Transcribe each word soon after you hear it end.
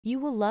You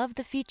will love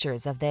the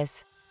features of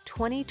this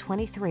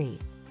 2023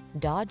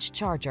 Dodge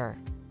Charger.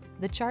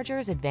 The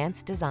Charger's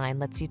advanced design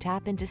lets you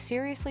tap into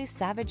seriously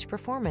savage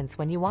performance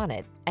when you want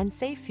it and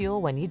save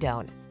fuel when you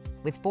don't.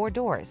 With 4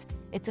 doors,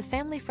 it's a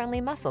family-friendly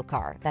muscle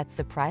car that's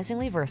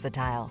surprisingly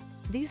versatile.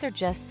 These are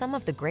just some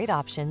of the great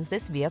options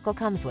this vehicle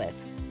comes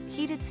with: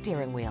 heated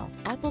steering wheel,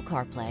 Apple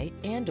CarPlay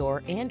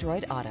and/or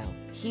Android Auto,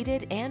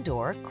 heated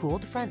and/or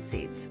cooled front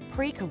seats,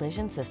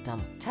 pre-collision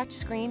system,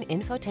 touchscreen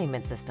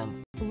infotainment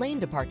system, lane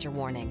departure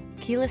warning,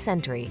 keyless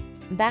entry,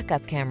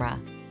 backup camera,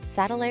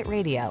 satellite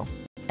radio,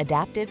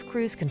 adaptive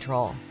cruise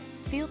control.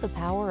 Feel the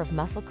power of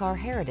muscle car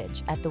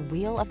heritage at the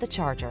wheel of the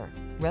Charger.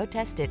 Road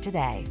test it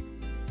today.